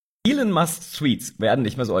Elon Musks Tweets werden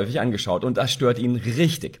nicht mehr so häufig angeschaut und das stört ihn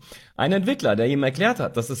richtig. Ein Entwickler, der ihm erklärt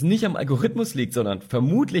hat, dass es nicht am Algorithmus liegt, sondern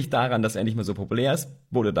vermutlich daran, dass er nicht mehr so populär ist,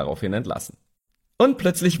 wurde daraufhin entlassen. Und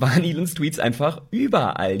plötzlich waren Elons Tweets einfach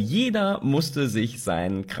überall. Jeder musste sich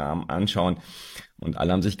seinen Kram anschauen. Und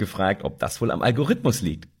alle haben sich gefragt, ob das wohl am Algorithmus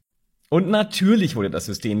liegt. Und natürlich wurde das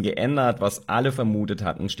System geändert, was alle vermutet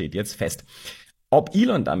hatten, steht jetzt fest. Ob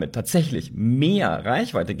Elon damit tatsächlich mehr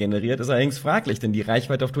Reichweite generiert, ist allerdings fraglich, denn die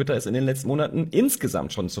Reichweite auf Twitter ist in den letzten Monaten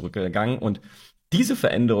insgesamt schon zurückgegangen und diese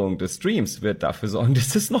Veränderung des Streams wird dafür sorgen,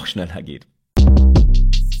 dass es noch schneller geht.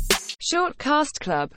 Shortcast Club